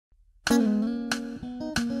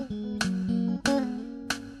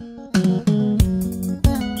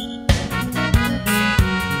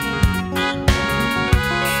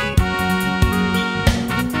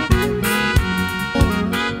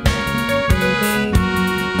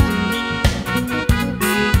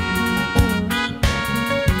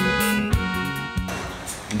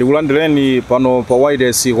Ndikulandireni pano pa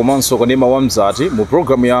wireless komanso kanema wa Mzati mu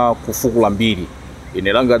program ya Kufukula Mbiri.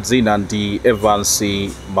 Ine langa dzina ndi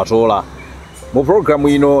Evance Matola. Mu program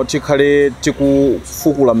ino tikhale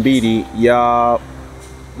tikufukula mbiri ya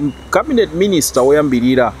cabinet minister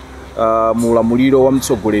woyambirira mulamuliro wa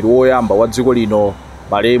mtsogoleri woyamba wa dziko lino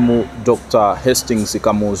maremu Dr. Hastings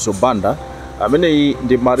Kamuzu Banda, ameneyi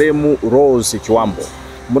ndi maremu Rose Chibambo.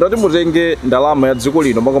 Mutati mutenge ndalama ya dziko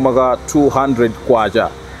lino makamaka 200 kwacha.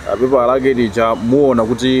 Pepa lake lija muona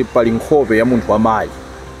kuti pali nkhope ya munthu amayi.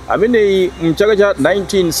 Ameneyi mchaka cha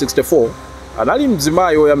 1964 anali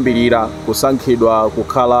mzimayi woyambirira kusankhidwa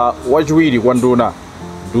kukhala wachiwiri kwa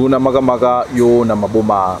nduna makamaka yoona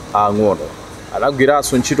maboma ang'ono.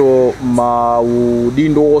 Anagwiranso ntchito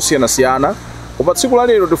maudindo osiyanasiyana. Koma tsiku la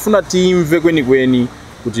lero tifuna timve kwenikweni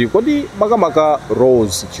kuti kodi makamaka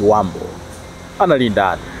Rose Chibambo anali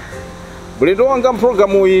ndani. Bulendo wanga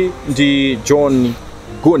mpulogalamu iyi ndi John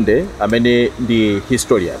Gunde, amene ndi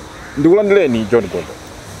historian. Ndikulandireni John Gunde.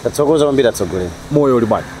 Tatsogoza kwambiri atsogolera. Moyo uli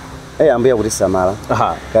bwanji? Ambuya kuti samala.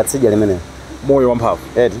 Aha. Katsija limene. Moyo wamphamvu.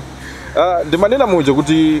 Ndimanena muje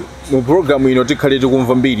kuti mu program ino tikhale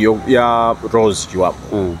tikumva mbiri ya Rose Chibambo.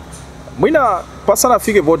 Mwina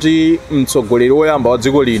pasanafike poti mtsogoleri woyamba wa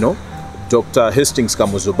dziko lino Dr. Hastings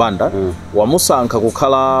Kamuzu Banda wamusankha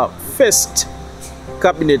kukhala first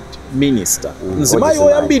cabinet minister. Mzimayi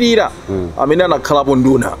woyambirira amene anakhalapo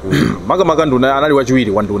nduna. Makamaka nduna anali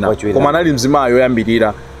wachiwiri wa nduna. Koma anali mzimayi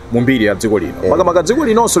woyambirira mu mbiri ya dziko lino. Makamaka dziko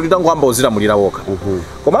linonso litangoyamba uzilamulira wokha.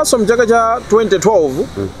 Komanso mchaka cha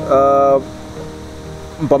 2012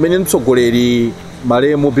 pamene mtsogoleri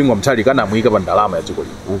malemu Bingwa Mtali kanamuyika pa ndalama ya dziko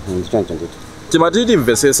lino. Timati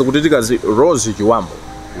timvesese kuti tikazi Rose Chibambo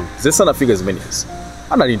zisanafike zimenezi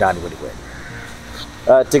anali ndani kwenikweni.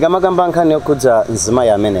 Tikamakamba nkhani yokhudza mzimayi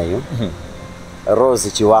ameneyo Rose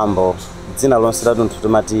Chibambo, dzina lonse la munthu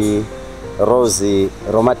timati Rose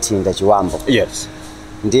Romathinda Chibambo. Yes.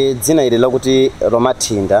 Ndi dzina ili lakuti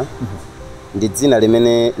Romathinda ndi dzina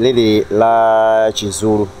limene lili la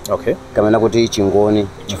Chizulu. Okay. Kamena kuti Chingoni.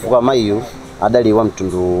 Chifukwa mayiyo adali wa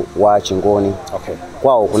mtundu wa Chingoni. Okay.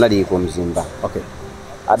 Kwawo kunali ku Mzimba. Okay.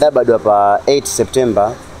 Adabadwa pa 8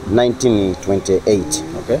 September 1928.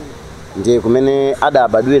 Okay. Ndiye kumene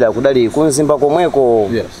adabadwira kudali ku Mzimba komweko.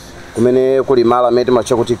 Yes. Kumene kuli malo amene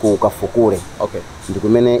macha kuti ku Kufukula. Okay. Ndi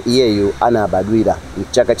kumene iyeyo anabadwira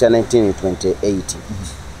mchaka cha 1928.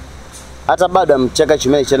 Atabadwa mchaka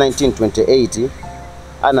chimene cha 1928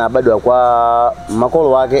 anabadwa kwa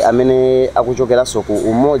makolo wake amene akuchokeranso ku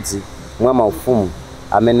umodzi mwa maufumu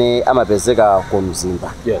amene amapezeka ku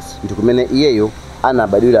Mzimba. Yes. Ndi kumene iyeyo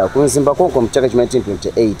anabadwira ku Mzimba konko mchaka cha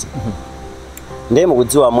 1928. Ndiye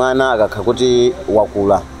mukudziwa mwana akakha kuti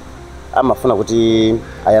wakula amafuna kuti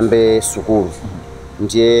ayambe sukulu.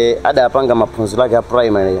 Ndiye adapanga maphunziro ake a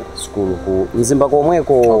primary school ku Mzimba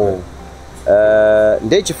komweko. Okay.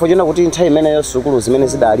 Ndiye chifukwa china kuti nthawi imeneyo sukulu zimene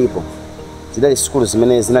zidalipo zidali sukulu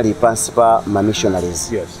zimene zinali pansi pa ma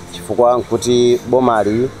missionaries. Yes. Chifukwa nkuti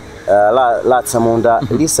bomali la Tsamunda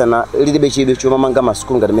lisana lilibe chidwi chomamanga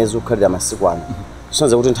masukulu ngati mezi ukhalira masiku ano.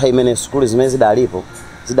 Sonza kuti nthawi imene sukulu zimene zidalipo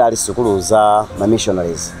zidali sukulu za ma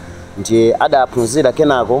missionaries. Ndiye adaphunzira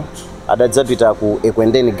kenako adadzapita ku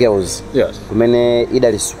Ekwendeni Girls. Yes. Kumene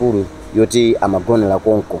idali sukulu yoti amagonera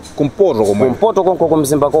konko. Kumpoto konko ku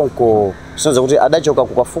Mzimba konko. Sonza kuti adachoka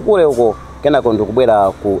ku Kufukula uko kenako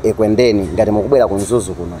ndikubwera ku Ekwendeni ngati mukubwera ku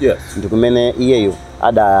Nzuzu kuno. Yes. Ndi kumene iyeyo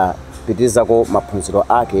adapitirizako maphunziro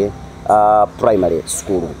ake primary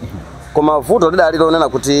school. Koma vuto lidali lonena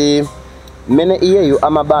kuti mmene iyeyo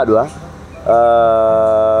amabadwa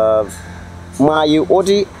mwayi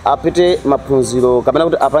oti apite maphunziro kapena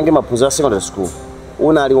kuti apange maphunziro a secondary school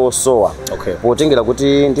unali osowa. Okay. Potengera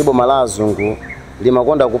kuti ndipo malazungu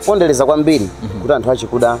limakonda kupondereza kwambiri kuti anthu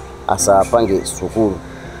achikuda asapange sukulu.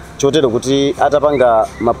 Chotero kuti atapanga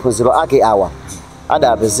maphunziro ake awa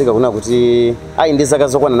adapezeka kuna kuti ayi ndi zaka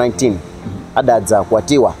zokwana 19 adadza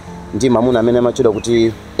kwatiwa ndi mamuna amene amachedwa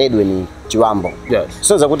kuti Edwin Chibambo. Yes.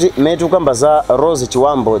 Sonza kuti metu kamba za Rose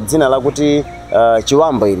Chibambo dzina lakuti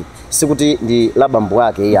Chibambo ili sikuti ndi la bambo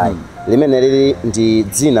wake iyayi. Limene lili ndi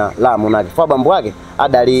dzina la amunake. Fa bambo wake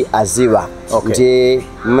adali aziwa. Okay. Ndi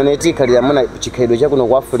mmene tikhalira muna chikhalidwe chakuno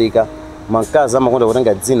ku Africa makazi amakonda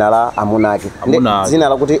kutenga dzina la amunake. Dzina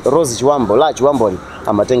lakuti Rose Chibambo la Chibambo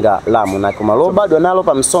amatenga la amunake. Koma lobadwa nalo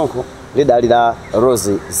pa msonkho lidali la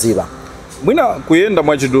Rose Ziba. Mwina kuyenda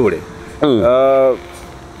mwachidule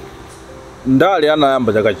ndale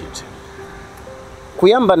anayamba chaka chiti?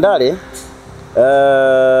 Kuyamba ndale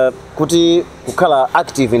kuti kukhala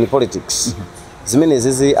active in politics zimene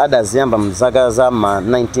zizi adaziyamba mzaka za ma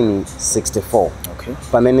 1964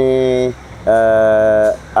 pamene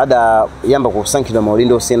adayamba kusankhidwa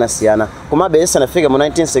maudindo osiyanasiyana komabe asanafika mu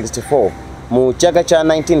 1964 mu chaka cha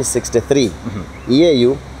 1963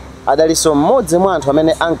 iyeyu adaliso mmodzi mwa anthu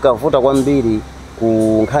amene ankavuta kwambiri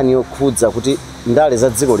ku nkhani yokhudza kuti ndale za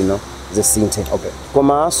dziko lino zisinthe.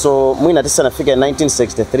 Koma so mwina tisanafika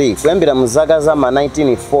 1963 kuyambira mzaka za ma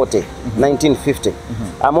 1940 1950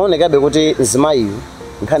 amaonekabe kuti mzimayiyu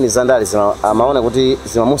nkhani za ndale amaona kuti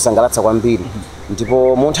zimamusangalatsa kwambiri.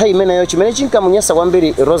 Ndipo mu nthawi imeneyo chimene chinkamunyasa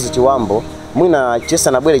kwambiri Rose Chiwambo mwina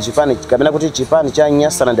chisanabwere chipani kapena kuti chipani cha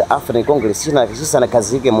Nyasaland African Congress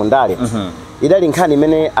chisanakhazike mu ndale idali nkhani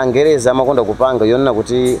imene Angereza amakonda kupanga yonena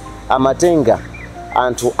kuti amatenga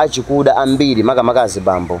anthu achikuda ambiri makamaka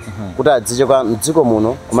azibambo kuti adzichoka mdziko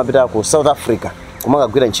muno kumapita ku South Africa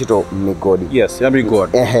kumakagwira ntchito m'migodi. Yes, ya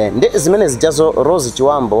migodi. Ndi zimene zijazo Rose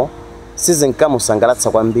Chiwambo sizinkamusangalatsa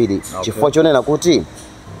kwambiri chifukwa chonena kuti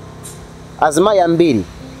azimayi ambiri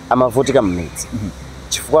amavutika m'midzi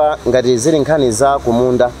chifukwa ngati zili nkhani za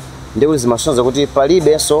kumunda ndi zimasonza kuti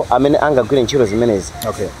palibenso amene angagwire ntchito zimenezi.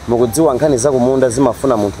 Mukudziwa nkhani za kumunda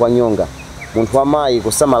zimafuna munthu wanyonga, munthu wamayi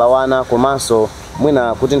kusamala wana komanso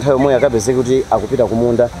mwina kuti nthawi yomwe akapezeke kuti akupita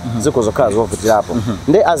kumunda ziko zokhala zovutirapo.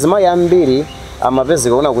 Ndi azimayi ambiri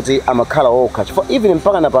amapezeka kuona kuti amakhala okha chifukwa even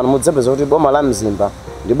mpaka napano mudzapeza kuti boma la Mzimba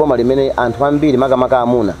ndi boma limene anthu ambiri makamaka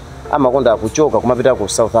amuna amakonda kuchoka kumapita ku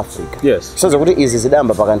South Africa. Soza kuti izi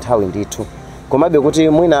zidamba paka nthawi ndithu komabe kuti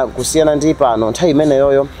mwina kusiyana ndi pano nthawi imene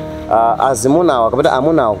yoyo azimunawa kapita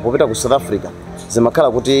amunawa kupita ku South Africa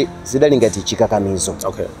zimakhala kuti zidali ngati chikakamizo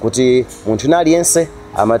kuti munthu aliyense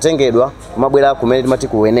amatengedwa kumabwera kumene timati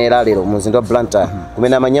kuwenera lero mu mzinda wa Blantyre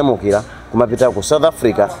kumene amanyamukira kumapita ku South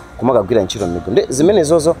Africa kumakagwira ntchito m'migodi. Zimene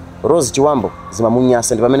zozo Rose Chiwambo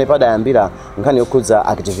zimamunyasa ndi pamene padayambira nkhani yokhudza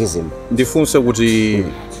activism. Ndifunse kuti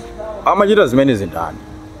amachita zimene zindani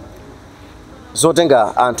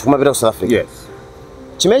zotenga anthu kumapita ku South Africa?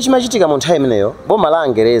 Chimene chimachitika mu nthawi imeneyo boma la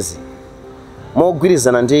Angerezi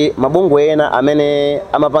mogwirizana ndi mabungwe ena amene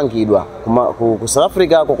amapangidwa ku South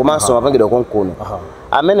Africa komanso amapangidwa konkuno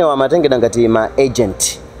amene amatengedwa ngati ma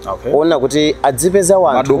agent ona kuti adzipeza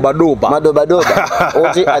wanthu madobadoba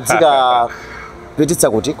oti adzika pititsa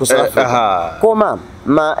kuti ku South Africa. Koma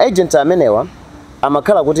ma agent amenewa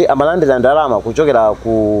amakhala kuti amalandira ndalama kuchokera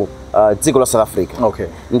ku dziko la South Africa.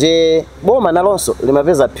 Ndi boma nalonso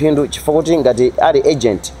limapeza phindu chifukwa kuti ngati ali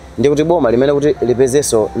agent ndi kuti boma limene kuti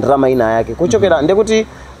lipezeso ndalama ina yake kuchokera ndi kuti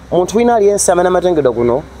munthu wina aliyense amene amatengedwa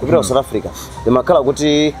kuno kupita ku South Africa limakhala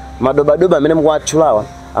kuti madobadoba amene mukuatchulawa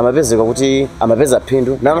amapezeka kuti amapeza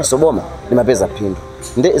phindu nalonso boma limapeza phindu.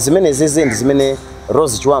 Ndi zimene zizi ndi zimene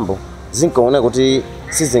Rose Chiwambo zinkaona kuti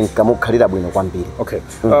sizinkamukhalira bwino kwambiri.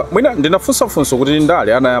 Mwina ndinafunsafunso kuti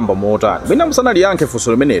ndale anayamba motani. Mwina musanaliyankhe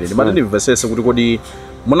funso limeneli ndimati ndimvesese kuti kodi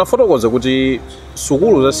munafotokoza kuti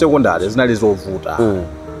sukulu za sekondari zinali zovuta.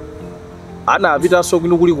 Anapitanso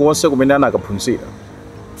kulikonse kumene anakaphunzira.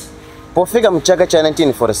 Pofika mchaka cha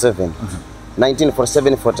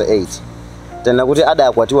 1947-48 tena kuti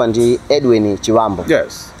adakwatiwa ndi Edwin Chibambo.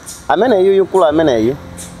 Ameneyu mkulu ameneyu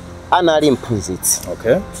anali mphunzitsi.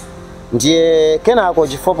 Ndiye kenako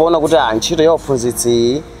chifukwa poona kuti ntchito ya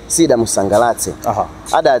uphunzitsi sidamusangalatse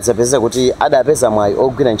adadzapeza kuti adapeza mwayi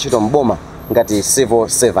ogwira ntchito mboma ngati civil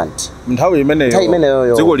servant. Nthawi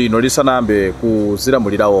imeneyo dziko lino lisanayambe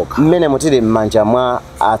kuzilamulira okha mmene mutili m'manja mwa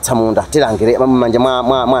atsamunda tilangire m'manja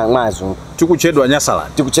mwa azungu tikuchedwa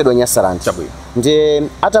Nyasaland. Ndiye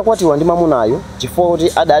atakwatiwa ndi mamunayo chifukwa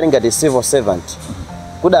kuti adali ngati civil servant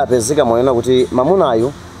kudapezeka mwaona kuti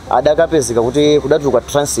mamunayo adakapezeka kuti kudatuluka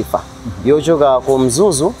transfer yochoka ku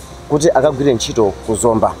Mzuzu kuti akagwire ntchito ku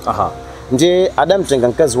Zomba. Ndiye adamtenga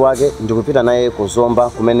mkazi wake ndikupita naye ku Zomba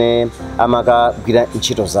kumene amakagwira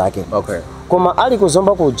ntchito zake. Koma ali ku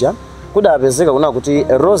Zomba kuja kudapezeka kuna kuti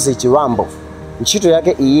Rose Chiwambo ntchito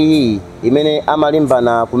yake iyi imene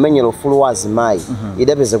amalimbana kumenyera ufulu wa azimayi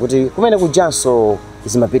idapeza kuti kumene kujanso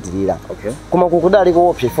zimapitirira. Koma kukudali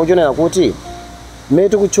kuopsa chifukwa chonena kuti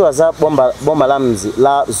metu kuchua za boma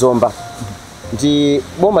la Zomba ndi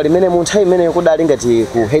boma limene mu nthawi imene kudali ngati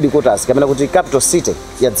ku headquarters kapena kuti capital city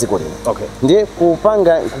ya dziko lino. Ndiye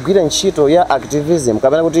kupanga kugwira ntchito ya activism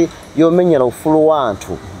kapena kuti yomenyera ufulu wa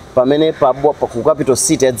anthu pamene ku capital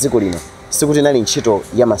city ya dziko lino sikuti nali ntchito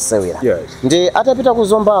ya masewera. Ndiye atapita ku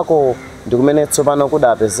Zombako ndi kumene tsopano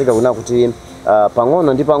kudapezeka kuna kuti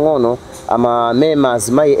pang'ono ndi pang'ono amamema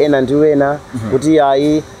azimayi ena ndi ena kuti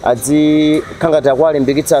ayi adzikhala ngati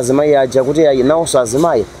akuwalimbikitsa azimayi aja kuti ayi nawonso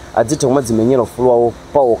azimayi adzitha kumadzimenyera ufulu wawo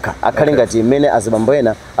pawokha akhale ngati mmene azibambo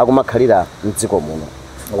ena akumakhalira mdziko muno.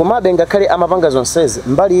 Komabe ngakhale amapanga zonsezi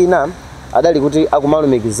mbali ina adali kuti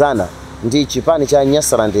akumalumikizana ndi chipani cha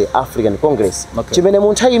Nyasaland African Congress chimene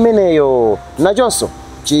mu nthawi imeneyo nachonso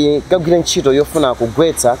chikagwira ntchito yofuna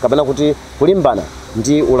kugwetsa kapena kuti kulimbana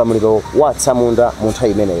ndi ulamuliro wa atsamunda mu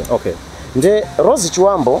nthawi imeneyo. Nde Rose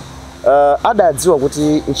Chibambo adadziwa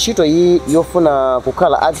kuti ntchito iyi yofuna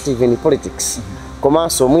kukhala active in politics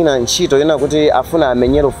komanso mwina ntchito yona kuti afuna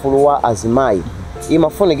amenyera ufulu wa azimayi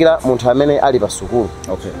imafunikira munthu amene ali pa sukulu.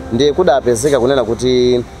 Ndi kudapezeka kunena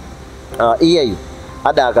kuti iyeyu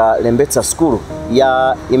adakalembetsa skulu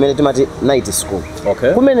ya imene timati night school.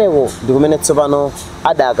 Kumeneko ndi kumene tsopano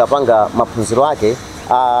adakapanga maphunziro ake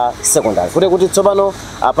a secondary kuti tsopano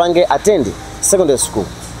apange attend secondary school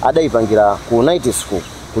adayipangira ku night school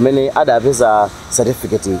kumene adapeza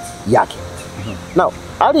certificate yake. Now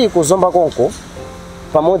ali kuzomba konko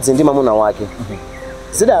pamodzi ndi mamuna wake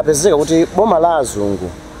zidapezeka kuti boma la azungu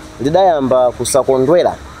lidayamba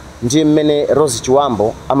kusakondwera ndi mmene Rose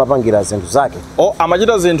Chibambo amapangira zinthu zake.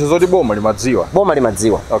 Amachita zinthu zoti boma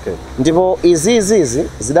limadziwa. Ndipo izizi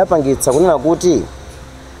zidapangitsa kunena kuti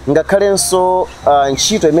ngakhalenso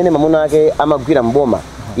ntchito imene mamuna ake amagwira mboma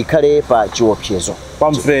ikhale pa chiopsezo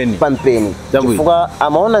pampeni chifukwa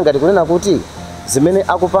amaona ngati kunena kuti zimene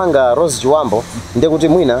akupanga Rose Chibambo ndi kuti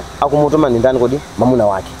mwina akumutuma ndani kodi mamuna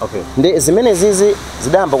wake. Ndi zimene zizi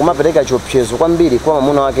zidayamba kumapereka chiopsezo kwambiri kwa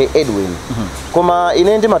mamuna wake Edwin. Koma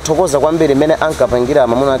ine ndimathokoza kwambiri mmene ankapangira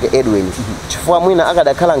mamuna wake Edwin chifukwa mwina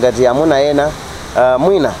akadakhala ngati amuna ena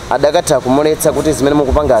mwina adakatha kumuletsa kuti zimene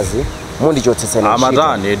mukupangazi mundichotsetseni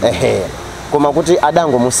koma kuti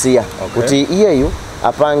adangomusiya kuti iyeyu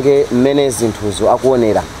apange mmene zinthuzo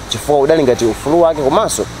akuonera chifukwa udali ngati ufulu wake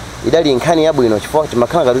komanso idali nkhani yabwino chifukwa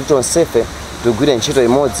timakhala ngati tonsefe tigwire ntchito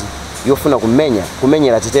imodzi yofuna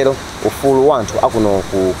kumenyera titero ufulu wanthu akuno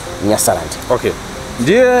ku Nyasaland.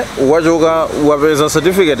 Ndiye wachoka wapeza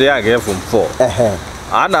certificate yake form 4.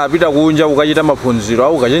 Anapita kunja ukachita maphunziro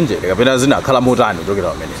au kachenjere kapena zinakhala motani kuchokera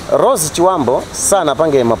pamene. Rose Chibambo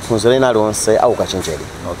sanapange maphunziro ena aliwonse au kachenjere.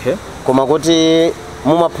 Koma kuti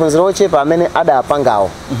mu maphunziro ochepa amene adapangawo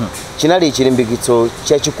chinali chilimbikitso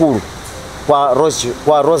chachikulu kwa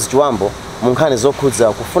Rose Chibambo mu nkhani zokhudza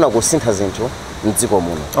kufuna kusintha zinthu mdziko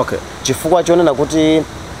muno. Chifukwa chonena kuti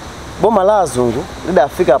boma la azungu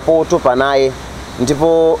lidafika potopa naye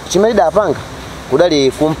ndipo chimene lidapanga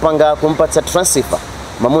kudali kumpatsa transfer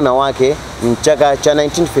mamuna wake mchaka cha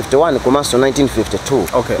 1951 komanso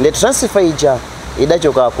 1952. Ndi transfer ija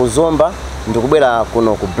idachoka kuzomba ndikubwera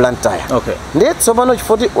kuno ku Blantyre. Ndi tsopano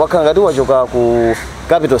chifoti wakhala ngati wachoka ku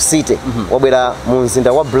capital city wabwera mu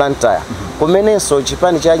mzinda wa Blantyre kumenenso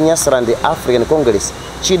chipani cha Nyasaland African Congress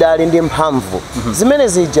chidali ndi mphamvu zimene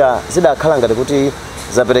zija zidakhala ngati kuti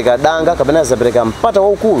zapereka danga kapena zapereka mpata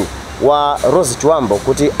waukulu wa Rose Chibambo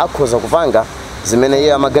kuti akhoza kupanga zimene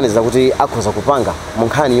iye amaganiza kuti akhoza kupanga mu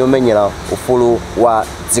nkhani yomenyera ufulu wa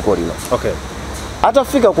dziko lino.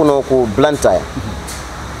 Atafika kuno ku Blantyre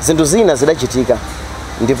zinthu zina zidachitika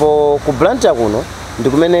ndipo ku Blantyre kuno ndi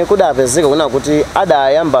kumene kudapezeka kuna kuti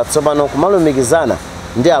adayamba tsopano kumalumikizana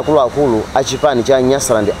ndi akuluakulu a chipani cha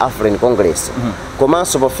Nyasaland African Congress.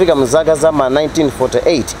 Komanso pofika mu zaka za ma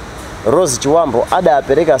 1948 Rose Chibambo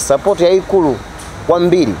adapereka support yaikulu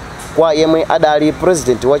kwambiri kwa yemwe adali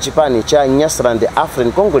president wa chipani cha Nyasaland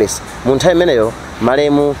African Congress mu nthawi imeneyo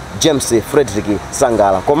malemu James Frederick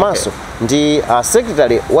Sangala komanso ndi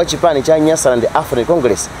secretary wa chipani cha Nyasaland African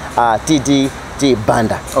Congress TT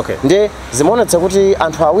Banda. Ndi zimaonetsa kuti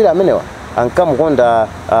anthu awiri amenewa ankamukonda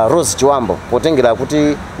Rose Chibambo potengera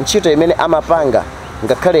kuti ntchito imene amapanga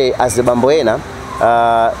ngakhale azibambo ena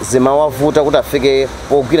zimawavuta kuti afike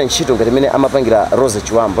pogwira ntchito ngati imene amapangira Rose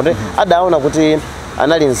Chibambo. Ndi adaona kuti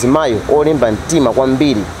anali mzimayi olimba mtima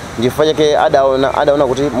kwambiri ndifukwa chake adaona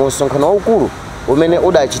kuti mu msonkhano waukulu umene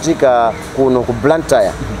udachitika kuno ku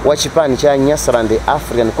Blantyre wa chipani cha Nyasaland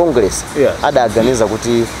African Congress adaganiza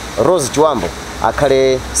kuti Rose Chibambo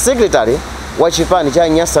akhale secretary wa chipani cha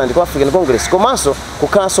Nyasaland African Congress komanso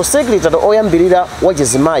kukhalanso secretary oyambirira wa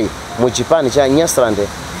chizimayi mu chipani cha Nyasaland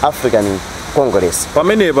African Congress.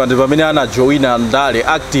 Pamenepa ndi pamene anajoina ndale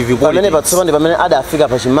active politics. Pamenepa tsopano ndi pamene adafika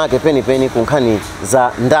pa chimake penipeni ku nkhani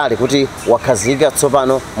za ndale kuti wakhazika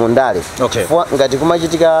tsopano mu ndale. Chifukwa ngati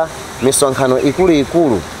kumachitika misonkhano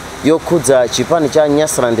ikuluikulu yokhudza chipani cha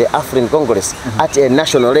Nyasaland African Congress at a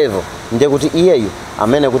national level ndiye kuti iyeyu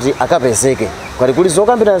amene kuti akapezeke kwati kuli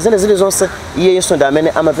zokambirana zile zonse iyeyo ndi amene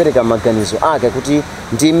amapereka maganizo ake kuti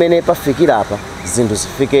ndi imene pafikira apa zinthu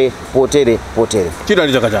zifike potere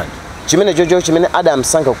chidali chaka chanji chimene jojo chimene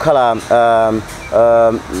adamusankha kukhala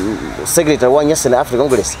secretary wa Nyasaland African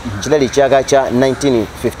Congress chidali chaka cha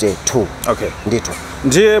 1952 okay ndithu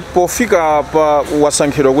ndiye pofika pa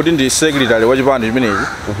wasankhidwa kuti ndi secretary wa chipani chimenechi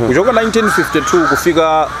kuchoka 1952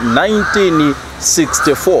 kufika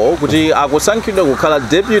 1964 kuti akusankhidwa kukhala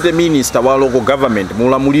deputy minister wa local government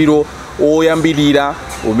mulamuliro oyambirira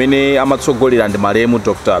umene amatsogolera ndi malemu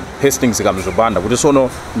Dr. Hastings Kamuzubanda kuti sono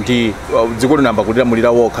ndi dziko linamba kuti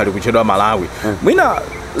lamulira wokha likutchedwa Malawi mwina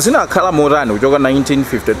zinakhala motani kuchoka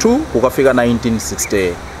 1952 kukafika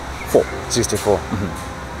 1964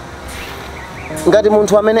 ngati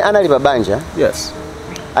munthu amene anali pa banja yes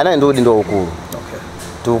anali ndi udindo ukulu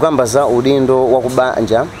tikukamba za udindo wa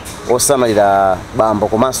kubanja osamalira bambo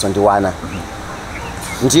komanso ndi wana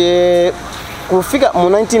ndiye kufika mu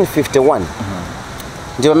 1951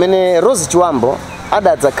 ndi pamene Rose Chibambo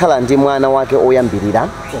adadzakhala ndi mwana wake oyambirira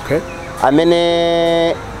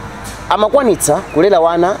amene amakwanitsa kulera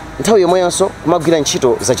wana nthawi yomweyonso kumagwira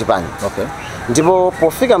ntchito za chipani ndipo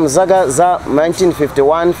pofika mzaka za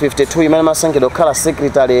 1951-52 imene amasankhidwa kukhala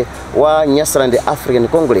secretary wa Nyasaland African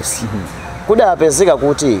Congress kudapezeka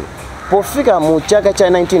kuti pofika mu chaka cha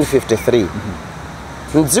 1953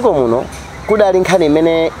 mdziko muno kudali nkhani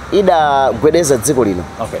imene idagwedeza dziko lino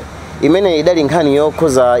imene idali nkhani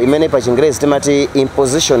yokhuza imene pa Chingerezi timati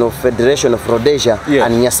imposition of Federation of Rhodesia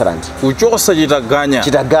and Nyasaland kuchosa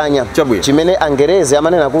chitaganya chimene Angerezi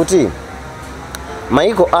amanena kuti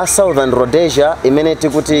maiko a Southern Rhodesia imene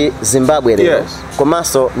tikuti Zimbabwe lero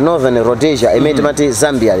komanso Northern Rhodesia imene timati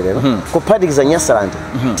Zambia lero kuphatikiza Nyasaland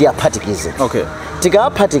tiyaphatikize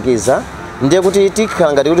tikaphatikiza ndiye kuti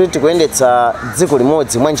tikhala ngati kuti tikuyendetsa dziko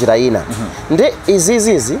limodzi mwa njira ina ndi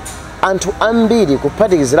izizizi anthu ambiri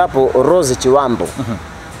kuphatikizirapo Rose Chibambo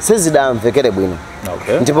sizidamvekere bwino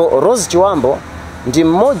ndipo Rose Chibambo ndi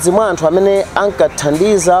mmodzi mwa anthu amene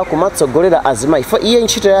ankathandiza kumatsogolera azimayi fa iye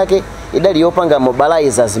ntchito yake idali yopanga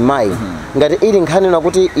mobilize azimayi ngati ili nkhani na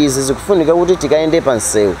kuti izi zikufunika kuti tikayende pa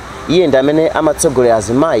msewu iye ndi amene amatsogolera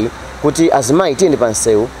azimayi kuti azimayi tiyende pa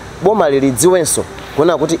msewu boma lidziwenso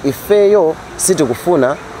kuna kuti ifeyo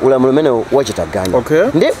sitikufuna ulamuliro umene wachitaganya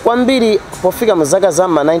ndi kwambiri pofika mu zaka za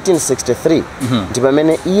 1963 ndi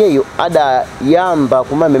pamene iyeyo adayamba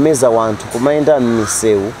kumamemeza wanthu kumayenda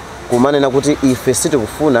m'misewu kumanena kuti ife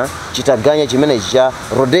sitikufuna chitaganya chimene cha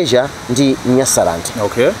Rhodesia ndi Nyasaland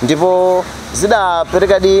ndipo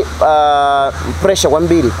zidaperekadi pressure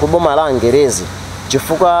kwambiri ku boma la Angerezi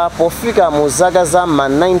chifukwa pofika mu zaka za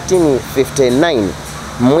 1959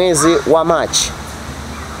 mwezi wa March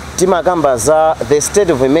timakamba za the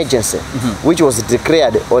state of emergency which was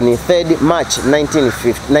declared on 3rd March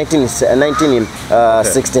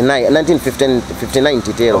 1959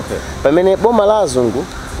 titero pamene boma la azungu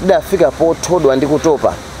lidafika pothodwa ndi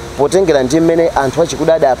kutopa potengera ndi mmene anthu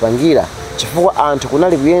achikuda adapangira chifukwa anthu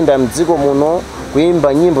kunali kuyenda mdziko muno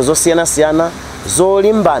kuimba nyimbo zosiyanasiyana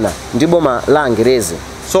zolimbana ndi boma la Angerezi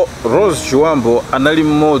so Rose Chibambo anali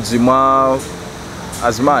mmodzi mwa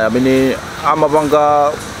azimayi amene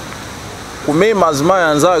amapanga kumema azimayi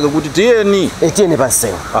anzake kuti tiyeni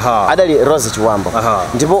pansewu adali Rose Chibambo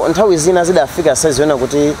ndipo nthawi zina zidafika saizona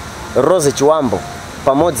kuti Rose Chibambo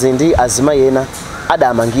pamodzi ndi azimayi ena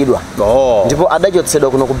adamangidwa ndipo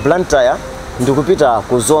adachotsedwa kuno ku Blantyre ndi kupita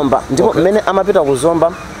ku Zomba ndipo mmene amapita ku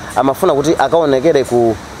Zomba amafuna kuti akaonekere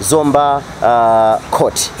ku Zomba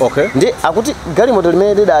court ndi akuti galimoto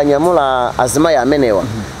limene lidanyamula azimayi amenewa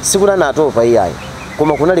sikuna atopa iyayi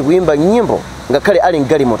koma kunali kuimba nyimbo ngakhale ali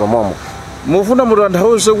mgalimoto momo mufuna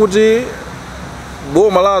mutanthauze kuti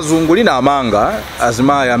boma la azungu linamanga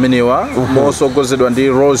azimayi amenewa mosogozedwa ndi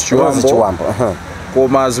Rose Chibambo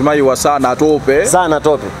koma azimayi wasana atope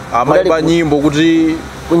amaimba nyimbo kuti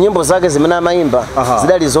nyimbo zake zimene amaimba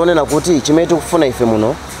zidali zonena kuti chimene tikufuna ife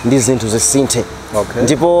muno ndi zinthu zisinthe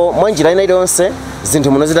ndipo mwa njira ina iliyonse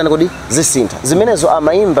zinthu muno zitani kodi zisintha zimenezo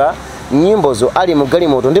amaimba nyimbozo ali mu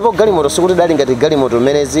galimoto ndipo galimoto sikuti dali ngati galimoto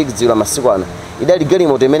imene zidziwira masiku ano idali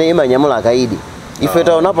galimoto imene imanyamula akaidi ife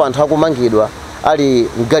taonapo anthu akumangidwa ali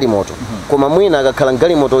mgalimoto koma mwina akakhala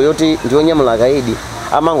mgalimoto yoti ndiyonyamula akaidi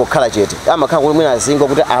amangokhala chete amakhala kuti mwina azingwa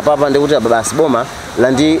kuti apapa ndi kuti basi boma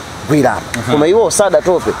landi gwira koma iwo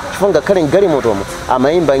sadatope chifukwa ngakhale mgalimotomo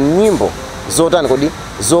amaimba nyimbo zotani kodi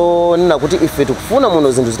zonena kuti ife tikufuna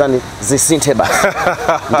muno zinthu zitani zisinthe basi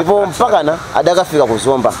ndipo mpakana adakafika ku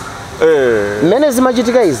Zomba mmene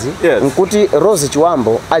zimachitika izi nkuti Rose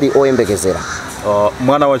Chibambo ali oyembekezera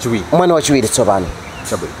Mwana wachiwiri. Mwana wachiwiri tsopano.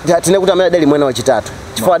 Chabwino. Tine kuti amene adali mwana wachitatu.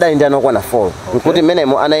 Chifukwa adali ndi anokwana 4. Nkuti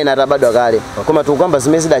menemo ana ena atabadwa kale. Koma tukamba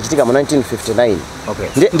zimene zidachitika mu 1959.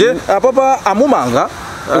 Ndi apapa amumanga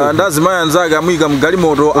ndazimayi anzake amuyika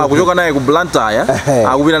mgalimoto akuchoka naye ku Blantyre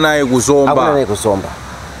akupita naye ku Zomba. Akupita naye ku Zomba.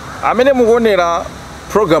 Amene mukuonera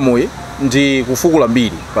programu iyi ndi Kufukula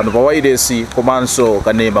Mbiri pano pa wireless komanso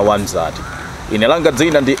kanema wa Mzati. Ine langa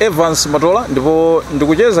dzina ndi Evance Matola ndipo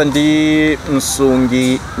ndikucheza ndi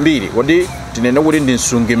msungi Mbiri. Kodi tinene kuti ndi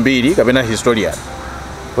msungi Mbiri kapena historian?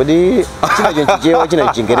 Kodi china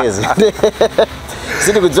Chingerezi.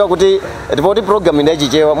 Sindikudziwa kuti ripoti program ndi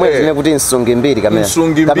achichewa mwezi kuti msungi Mbiri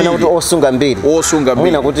kapena kuti osunga Mbiri.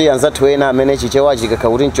 Mwina kuti anzathu ena amene chichewa chikakha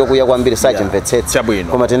kuti nchokuya kwambiri sachimvetsetsa.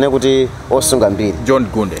 Koma tene kuti osunga Mbiri. John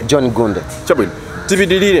Gunde. Chabwino.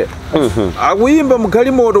 Tipidilire. Akuyimba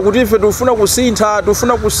mgalimoto kuti ife tufuna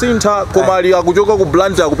kusintha koma ali akuchoka ku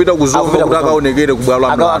Blantyre kupita ku Zomba kuti akaonekere ku bwalo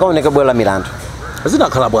la milandu. Akaoneka bwalo la milandu.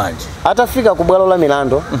 Zinakhala bwanji? Atafika ku bwalo la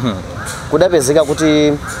milandu kudapezeka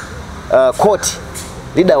kuti court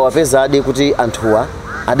lidawapeza adi kuti anthuwa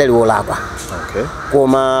adali wolakwa.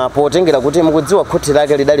 Koma potengera kuti mukudziwa court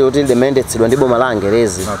lake lidali kuti limendetsedwa ndi boma la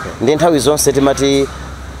Angerezi. Ndi nthawi zonse timati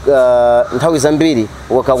nthawi zambiri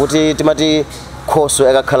wakakuti timati khoso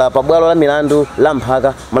yakakhala pa bwalo la milandu la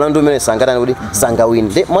mphaka mlandu umene sangatani kuti sangawini.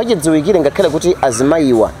 Ndi mwachidziwikire ngakhale kuti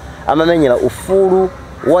azimayiwa amamenyera ufulu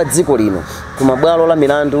wa dziko lino kuma bwalo la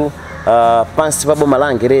milandu pansi pa boma la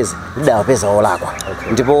Angerezi lidawapeza olakwa.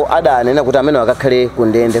 Ndipo adanena kuti amene akakhale ku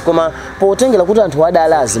ndende koma potengera kuti anthu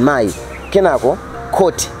adala azimayi kenako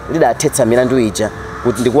court lidathetsa milandu ija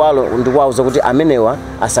kuti ndikwauza kuti amenewa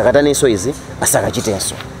asakataninso izi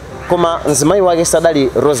asakachitenso. Koma mzimayi wake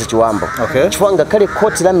sadali Rose Chibambo. Chifukwa ngakhale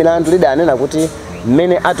court la milandu lidanena kuti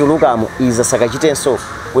mmene atulukamo iza sakachitenso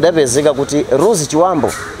kudapezeka kuti Rose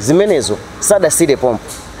Chibambo zimenezo sadasire pompo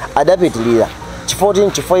adapitilira.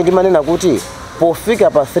 Chifukwa ndimanena kuti pofika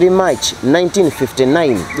pa 3 March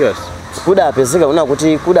 1959 kudapezeka una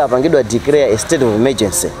kuti kudapangidwa declare a state of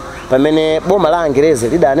emergency pamene boma la Angerezi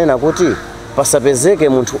lidanena kuti pasapezeke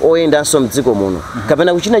munthu oyendanso mdziko muno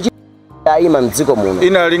kapena kuchina ayima mdziko muno.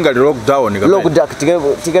 Inalinga lockdown kapena.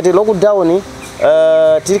 Tikati lockdown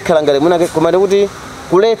tikhala ngati munake koma kuti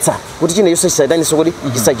kuletsa kuti chine yonse chisaitaniso kuti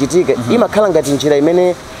chisachitike imakhala ngati njira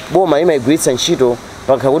imene boma imayigwiritsa ntchito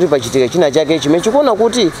pakha kuti pachitika china chake chimene chikuona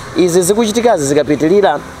kuti izi zikuchitikazi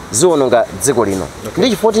zikapitilira ziwononga dziko lino. Ndi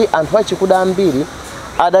chifoti anthu achikuda ambiri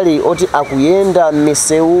adali oti akuyenda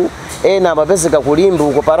m'misewu ena amapezeka kulimbu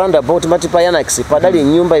uko pa roundabout mati pa Yanax padali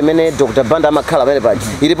nyumba imene Dr. Banda amakhala pale paja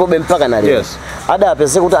ilipobe mpaka na lero.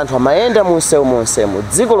 Adapezeka kuti anthu amayenda mu msewu monsemo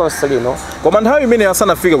dziko lonse lino. Koma nthawi imene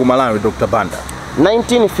asanafika ku Malawi Dr. Banda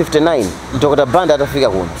 1959 Dr. Banda atafika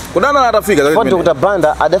kuno. Kudana atafika kwa Dr.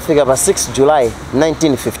 Banda adafika pa 6 July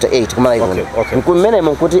 1958 ku Malawi. Nkumene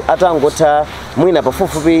mkuti atangotha mwina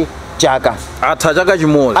pafupifupi chaka. Atha chaka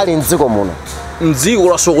chimodzi. Ali mdziko muno. Dziko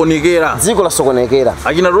lasokonekera.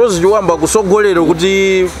 Achina Rose Chibambo kusogolera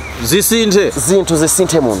kuti zinthu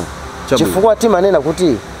zisinthe muno. Chifukwa timanena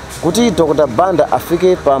kuti Dr. Banda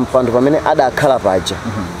afike pa mpando pamene adakhala paja.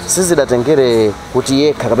 Sizidatengere kuti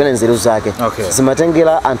yekha kapena nzeru zake.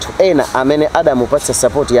 Zimatengera anthu ena amene adamupatsa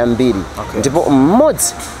support ya Mbiri. Ndipo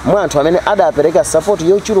mmodzi mwa anthu amene adapereka support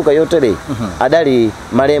yochuluka yotere adali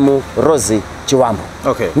malemu Rose Chibambo.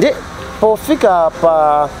 Ndi pofika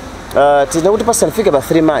pa tinakuti pasanifika pa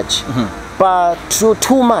 3 March pa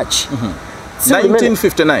 2 March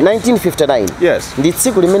 1959 ndi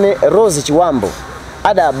tsiku limene Rose Chibambo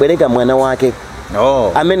adabwereka mwana wake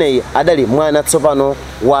amene adali mwana tsopano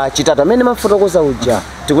wa chitatu amene mafotokoza uja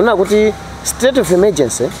tikunena kuti state of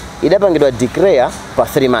emergency idapangidwa declare pa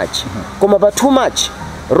 3 March koma pa 2 March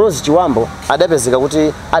Rose Chibambo adapezeka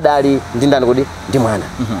kuti adali ndi ndani kuti ndi mwana.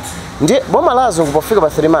 Ndi boma lazo kupofika pa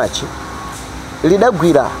 3 March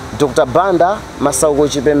lidagwira Dr. Banda Masauko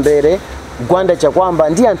Chipembere Gwanda Chakwamba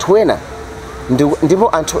ndi anthu ena ndipo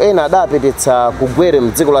anthu ena adapetetsa kugwere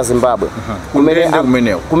mdziko la Zimbabwe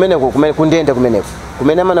kundende kumeneko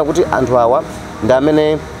kumene amana kuti anthu awa ndi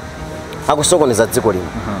amene akusokoneza dziko lino.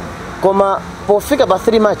 Koma pofika pa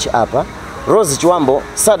 3 March apa Rose Chibambo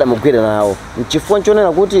sadamugwire nawo chifukwa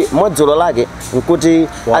nchonena kuti mwadzolo lake nkuti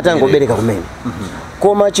atangobereka kumene.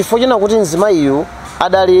 Koma chifukwa china kuti mzimayiyu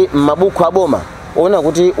adali m'mabuku aboma ona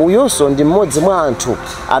kuti uyunso ndi mmodzi mwa anthu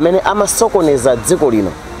amene amasokoneza dziko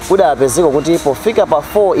lino. Kudapezeka kuti pofika pa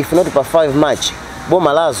 4 if not pa 5 March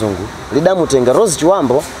boma la azungu lidamutenga Rose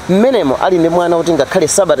Chibambo mmenemo ali ndi mwana kuti ngakhale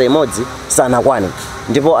sabata imodzi sanakwane.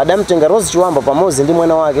 Ndipo adamutenga Rose Chibambo pamodzi ndi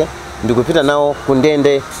mwana wake ndikupita nawo ku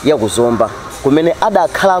ndende ya ku Zomba kumene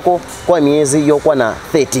adakhalako kwa miyezi yokwana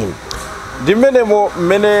 13.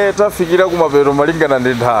 mmene tafikira kumapeto malingana ndi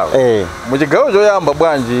nthawi. Muchigawo choyamba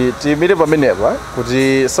bwanji tiyimire pamenepa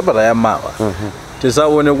kuti sabata yamawa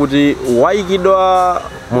tizaone kuti wayikidwa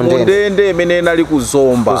mundende imene inali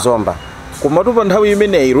kuzomba. Komatu pa nthawi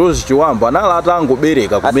imeneyi Rose Chiwambo anali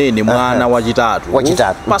atangobereka kumene mwana wachitatu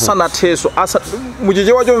pasanathenso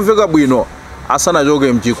muchichewa chomveka bwino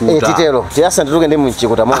asanachoke mchikuta. Titelo tiasanachoke ndi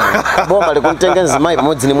mchikuta momwe bomba likumtenga mzimayi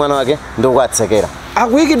pamodzi ndi mwana wake ndokutsekera.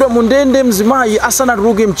 Akuyikidwa mundende mzimayi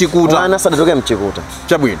asanatuluke mchikuta. Mwana asanatuluke mchikuta.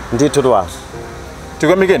 Chabwino. Ndithu twa.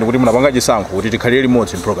 Tikamikeni kuti munapanga chisankho kuti tikhalire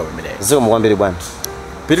limodzi program imeneyi. Zikomo kwambiri bwana.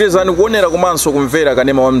 Pitirizani kuonera komanso kumvera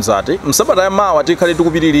kanema wa Mzati. Msabata yamawa tikhale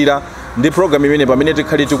tikupitirira ndi program imene pamene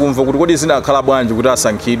tikhale tikumva kuti kodi zinakhala bwanji kuti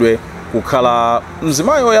asankhidwe kukhala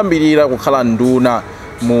mzimayi oyambirira kukhala nduna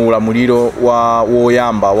mu ulamuliro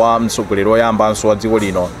woyamba wa mtsogoleri woyambanso wa dziko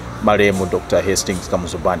lino malemu Dr. Hastings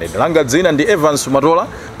Kamuzubande. Langa dzina ndi Evance Matola,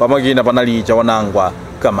 pamakina panali Chawanangwa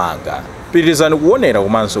Kamanga. Pitirizani kuonera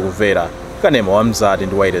komanso kumvera kanema wa Mzati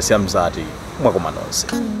ndi wairesi ya Mzati mwakoma nonse.